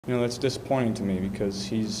You know, that's disappointing to me because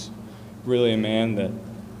he's really a man that,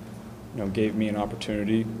 gave me an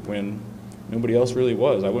opportunity when nobody else really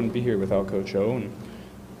was. I wouldn't be here without Coach O, and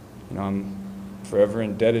I'm forever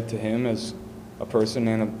indebted to him as a person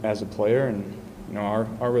and as a player, and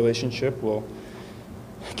our relationship will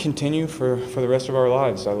continue for the rest of our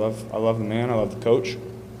lives. I love the man. I love the coach.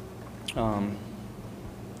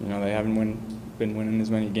 They haven't been winning as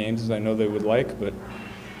many games as I know they would like, but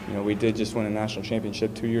we did just win a national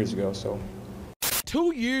championship 2 years ago. So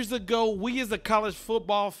 2 years ago, we as a college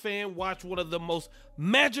football fan watched one of the most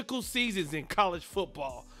magical seasons in college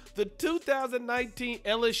football. The 2019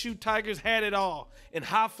 LSU Tigers had it all in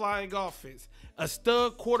high-flying offense, a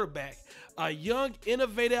stud quarterback, a young,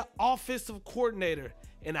 innovative offensive coordinator,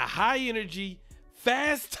 and a high-energy,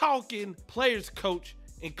 fast-talking players coach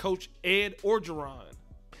in Coach Ed Orgeron.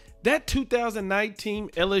 That 2019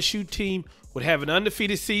 LSU team would have an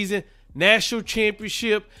undefeated season, national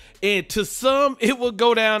championship, and to some, it will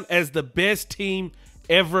go down as the best team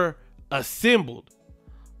ever assembled.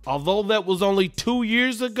 Although that was only 2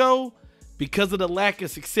 years ago, because of the lack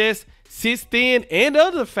of success since then and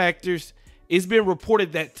other factors, it's been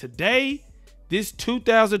reported that today, this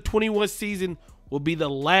 2021 season will be the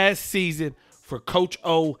last season for Coach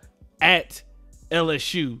O at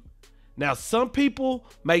LSU. Now, some people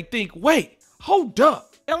may think, wait, hold up.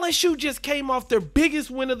 LSU just came off their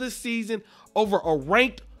biggest win of the season over a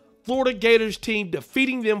ranked Florida Gators team,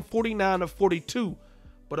 defeating them 49-42.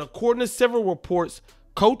 But according to several reports,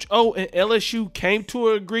 Coach O and LSU came to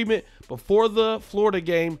an agreement before the Florida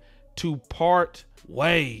game to part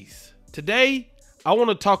ways. Today, I want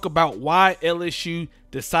to talk about why LSU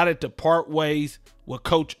decided to part ways with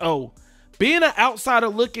Coach O. Being an outsider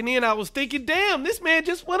looking in, I was thinking, damn, this man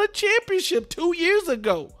just won a championship 2 years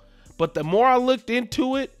ago. But the more I looked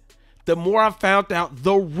into it, the more I found out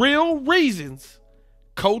the real reasons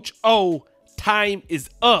Coach O time is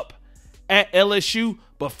up at LSU.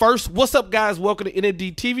 But first, what's up, guys? Welcome to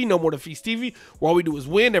NMDTV, No More Than Feast TV, where all we do is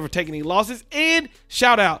win, never take any losses. And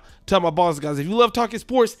shout out to my boss, guys. If you love talking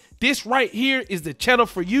sports, this right here is the channel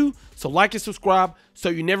for you. So like and subscribe so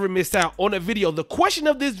you never miss out on a video. The question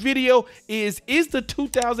of this video is the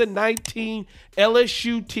 2019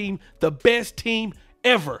 LSU team the best team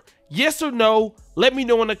ever? Yes or no? Let me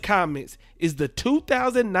know in the comments. Is the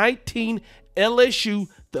 2019 LSU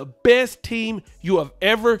the best team you have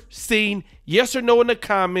ever seen? Yes or no in the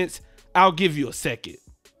comments. I'll give you a second.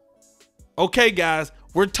 Okay, guys,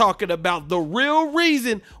 we're talking about the real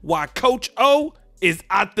reason why Coach O is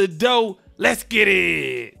out the door. Let's get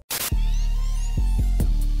it.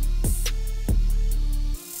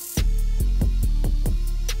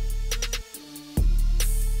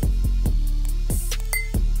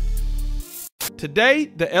 Today,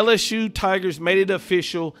 the LSU Tigers made it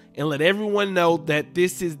official and let everyone know that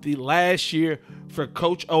this is the last year for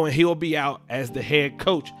Coach O and he'll be out as the head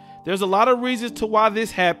coach. There's a lot of reasons to why this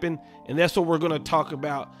happened, and that's what we're going to talk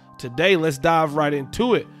about today. Let's dive right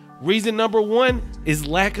into it. Reason number one is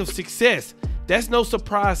lack of success. That's no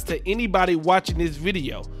surprise to anybody watching this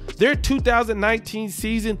video. Their 2019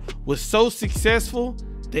 season was so successful,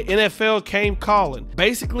 the NFL came calling.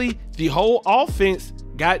 Basically, the whole offense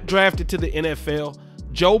got drafted to the NFL.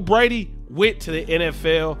 Joe Brady went to the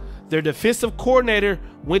NFL. Their defensive coordinator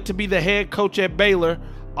went to be the head coach at Baylor.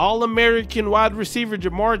 All-American wide receiver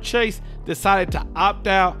Jamar Chase decided to opt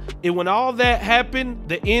out. And when all that happened,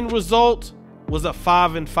 the end result was a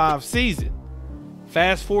 5-5 season.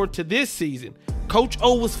 Fast forward to this season, Coach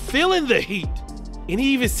O was feeling the heat, and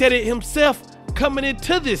he even said it himself coming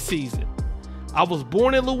into this season. I was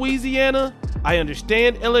born in Louisiana. I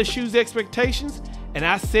understand LSU's expectations. And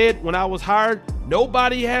I said when I was hired,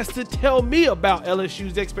 nobody has to tell me about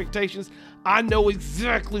LSU's expectations. I know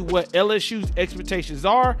exactly what LSU's expectations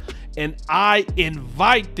are, and I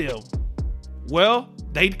invite them. Well,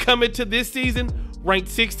 they'd come into this season ranked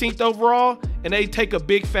 16th overall, and they take a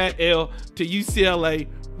big fat L to UCLA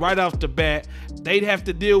right off the bat. They'd have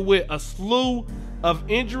to deal with a slew of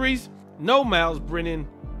injuries. No Miles Brennan,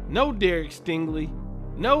 no Derek Stingley,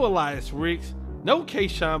 no Elias Ricks, no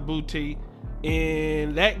Kayshon Boutte.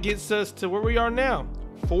 And that gets us to where we are now.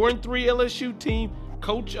 4-3 LSU team,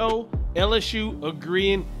 Coach O, LSU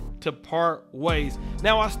agreeing to part ways.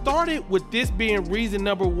 Now, I started with this being reason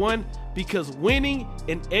number one because winning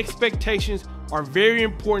and expectations are very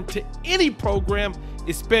important to any program,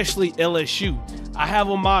 especially LSU. I have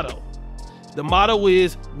a motto. The motto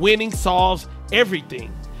is winning solves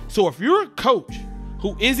everything. So if you're a coach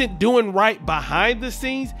who isn't doing right behind the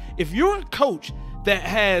scenes, if you're a coach that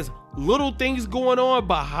has little things going on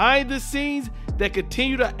behind the scenes that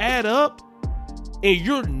continue to add up and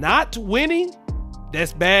you're not winning,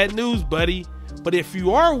 that's bad news, buddy. But if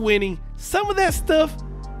you are winning, some of that stuff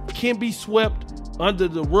can be swept under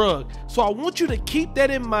the rug. So I want you to keep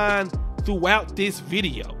that in mind throughout this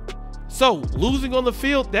video. So losing on the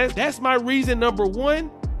field, that's my reason number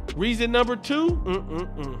one. Reason number two,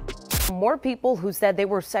 More people who said they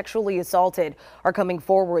were sexually assaulted are coming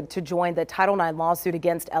forward to join the Title IX lawsuit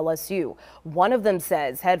against LSU. One of them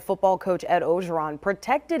says head football coach Ed Orgeron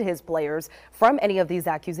protected his players from any of these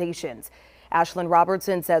accusations. Ashlyn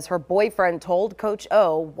Robertson says her boyfriend told Coach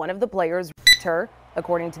O one of the players raped her,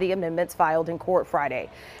 according to the amendments filed in court Friday.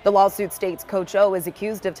 The lawsuit states Coach O is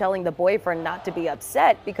accused of telling the boyfriend not to be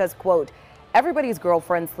upset because, quote, everybody's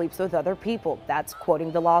girlfriend sleeps with other people. That's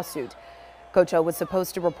quoting the lawsuit. Coach O was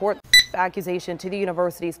supposed to report the accusation to the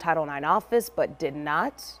university's Title IX office, but did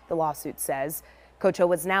not, the lawsuit says. Coach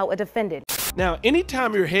O is now a defendant. Now,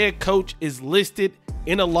 anytime your head coach is listed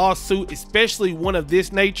in a lawsuit, especially one of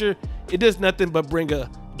this nature, it does nothing but bring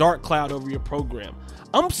a dark cloud over your program.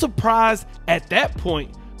 I'm surprised at that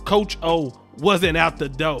point Coach O wasn't out the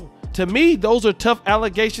door. To me, those are tough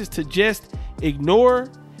allegations to just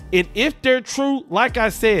ignore. And if they're true, like I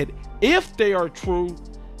said, if they are true,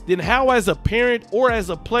 then how as a parent or as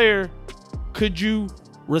a player could you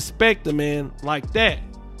respect a man like that?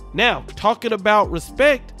 Now, talking about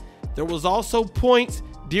respect, there was also points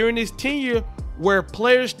during his tenure where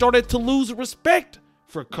players started to lose respect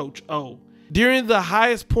for Coach O. During the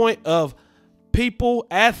highest point of people,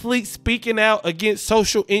 athletes speaking out against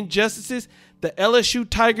social injustices, the LSU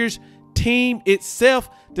Tigers team itself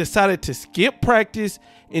decided to skip practice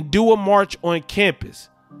and do a march on campus.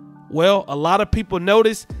 Well, a lot of people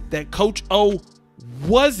noticed that Coach O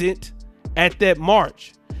wasn't at that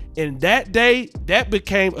march. And that day, that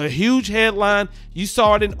became a huge headline. You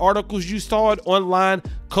saw it in articles, you saw it online.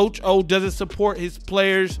 Coach O doesn't support his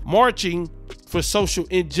players marching for social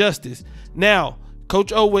injustice. Now,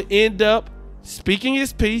 Coach O would end up speaking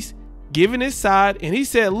his piece, giving his side, and he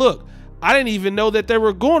said, look, I didn't even know that they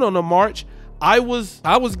were going on a march. I was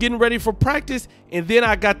getting ready for practice, and then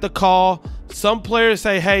I got the call. Some players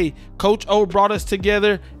say, hey, Coach O brought us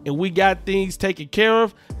together and we got things taken care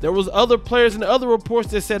of. There was other players in the other reports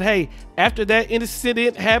that said, hey, after that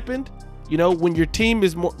incident happened, you know, when your team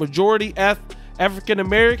is majority African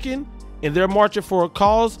American and they're marching for a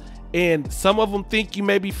cause, and some of them think you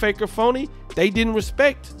may be fake or phony, they didn't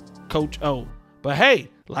respect Coach O. But hey,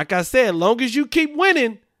 like I said, long as you keep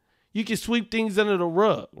winning, you can sweep things under the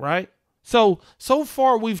rug, right? So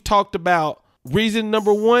far we've talked about reason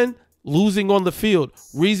number one, losing on the field.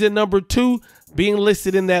 Reason number two, being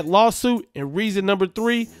listed in that lawsuit. And reason number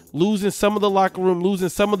three, losing some of the locker room, losing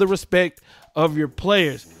some of the respect of your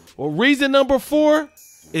players. Well, reason number four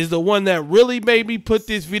is the one that really made me put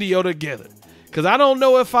this video together, because I don't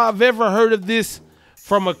know if I've ever heard of this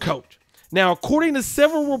from a coach. Now, according to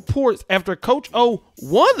several reports, after Coach O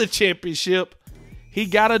won the championship, he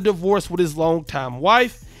got a divorce with his longtime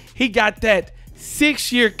wife. He got that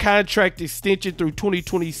 6-year contract extension through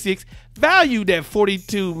 2026, valued at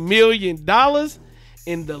 $42 million.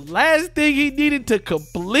 And the last thing he needed to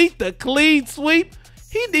complete the clean sweep,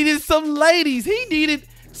 he needed some ladies. He needed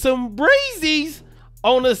some breezies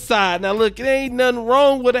on the side. Now, look, there ain't nothing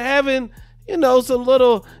wrong with having, you know, some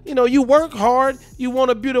little, you know, you work hard, you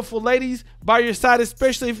want a beautiful ladies by your side,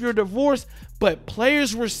 especially if you're divorced. But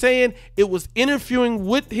players were saying it was interfering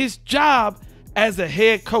with his job as a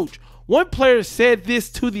head coach. One player said this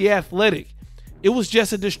to The Athletic: it was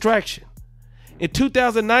just a distraction. In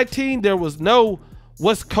 2019, there was no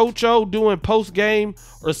what's Coach O doing post game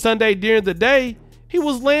or Sunday during the day. He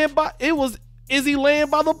was laying by, is he laying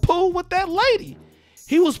by the pool with that lady?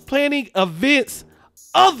 He was planning events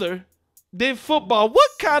other than football. What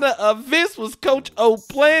kind of events was Coach O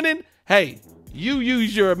planning? Hey, you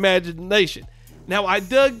use your imagination. Now, I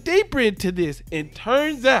dug deeper into this, and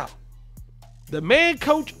turns out the man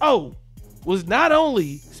Coach O was not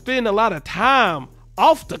only spending a lot of time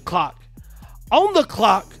off the clock, on the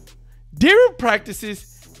clock, during practices,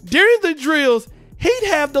 during the drills. He'd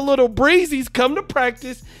have the little breezies come to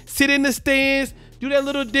practice, sit in the stands, do that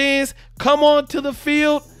little dance, come on to the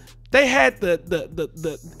field. They had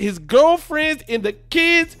his girlfriends and the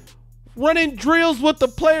kids running drills with the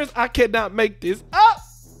players. I cannot make this up.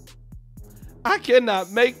 I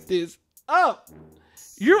cannot make this up.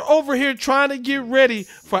 You're over here trying to get ready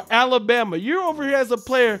for Alabama. You're over here as a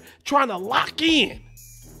player trying to lock in.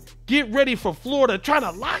 Get ready for Florida, trying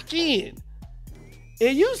to lock in.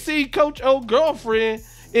 And you see Coach O's girlfriend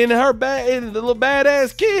and the little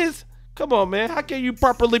badass kids. Come on, man. How can you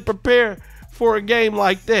properly prepare for a game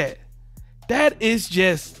like that? That is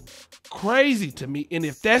just crazy to me. And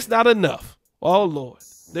if that's not enough, oh Lord,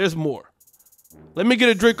 there's more. Let me get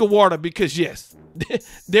a drink of water because, yes,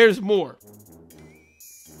 there's more.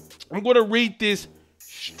 I'm going to read this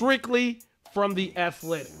strictly from The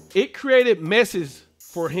Athletic. It created messes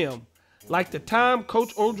for him, like the time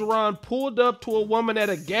Coach Orgeron pulled up to a woman at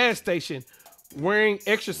a gas station wearing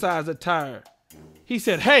exercise attire. He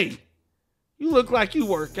said, "Hey, you look like you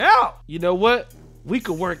work out. You know what? We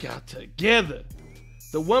could work out together."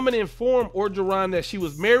 The woman informed Orgeron that she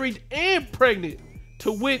was married and pregnant,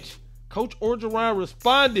 to which Coach Orgeron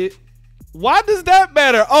responded, "Why does that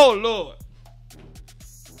matter? Oh, Lord.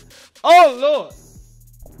 Oh, Lord."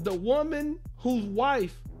 The woman, whose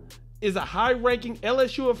wife is a high-ranking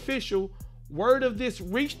LSU official, word of this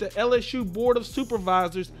reached the LSU Board of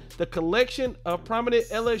Supervisors, the collection of prominent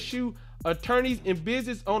LSU attorneys and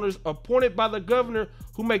business owners appointed by the governor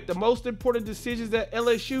who make the most important decisions at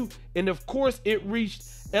LSU, and of course it reached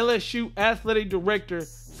LSU athletic director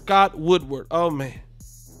Scott Woodward. Oh man.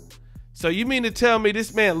 So you mean to tell me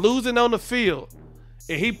this man losing on the field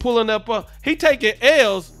and he pulling up, he taking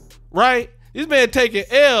L's, right? This man taking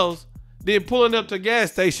L's, then pulling up to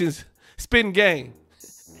gas stations, spitting game.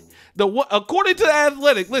 According to the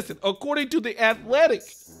Athletic, listen, according to the Athletic,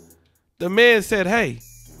 the man said, "Hey,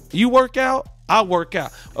 you work out? I work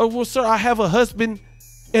out." "Oh, well, sir, I have a husband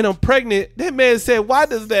and I'm pregnant." That man said, "Why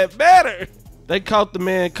does that matter?" They caught the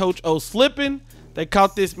man, Coach O, slipping. They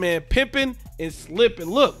caught this man pimping and slipping.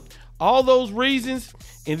 Look, all those reasons,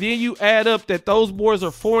 and then you add up that those boys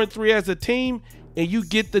are 4-3 as a team, and you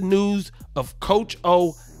get the news of Coach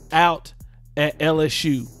O out at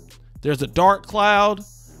LSU. There's a dark cloud,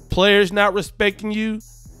 players not respecting you.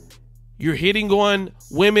 You're hitting on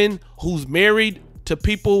women who's married to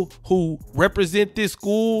people who represent this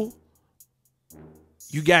school.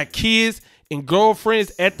 You got kids and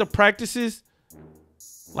girlfriends at the practices.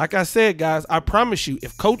 Like I said, guys, I promise you,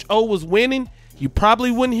 if Coach O was winning, you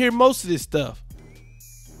probably wouldn't hear most of this stuff,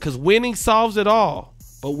 because winning solves it all.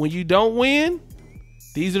 But when you don't win,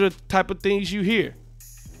 these are the type of things you hear.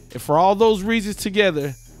 And for all those reasons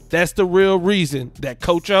together, that's the real reason that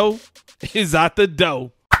Coach O is out the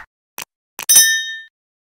door.